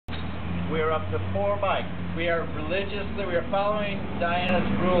We're up to 4 bikes. We are following Diana's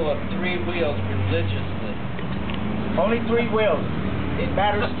rule of 3 wheels religiously. Only 3 wheels. It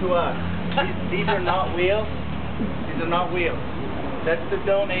matters to us. These are not wheels. These are not wheels. That's the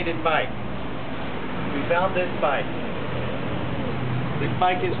donated bike. We found this bike. This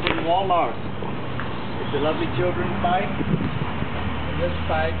bike is from Walmart. It's a lovely children's bike. This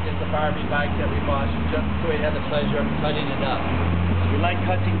bike is a Barbie bike that we bought just so we had the pleasure of cutting it up. We like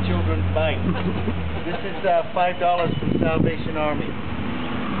cutting children's bikes. This is $5 from Salvation Army.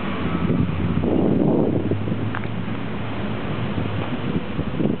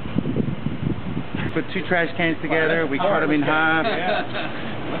 Put 2 trash cans together, we cut them in half.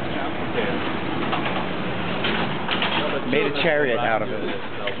 Made a chariot out of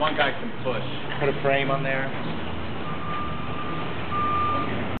it. One guy can push. Put a frame on there.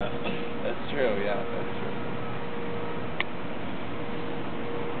 That's true, yeah, that's true.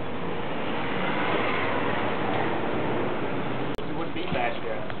 You wouldn't be fast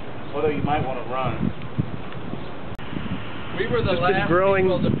yet, although you might want to run. We were the last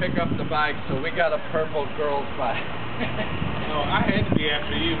people to pick up the bike, so we got a purple girl's bike. No, I had to be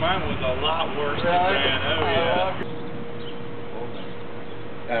after you. Mine was a lot worse than that. Oh, yeah.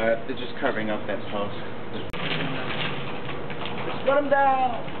 They're just covering up that post. Just put them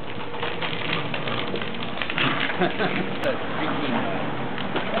down! That's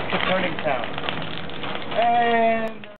the turning town. And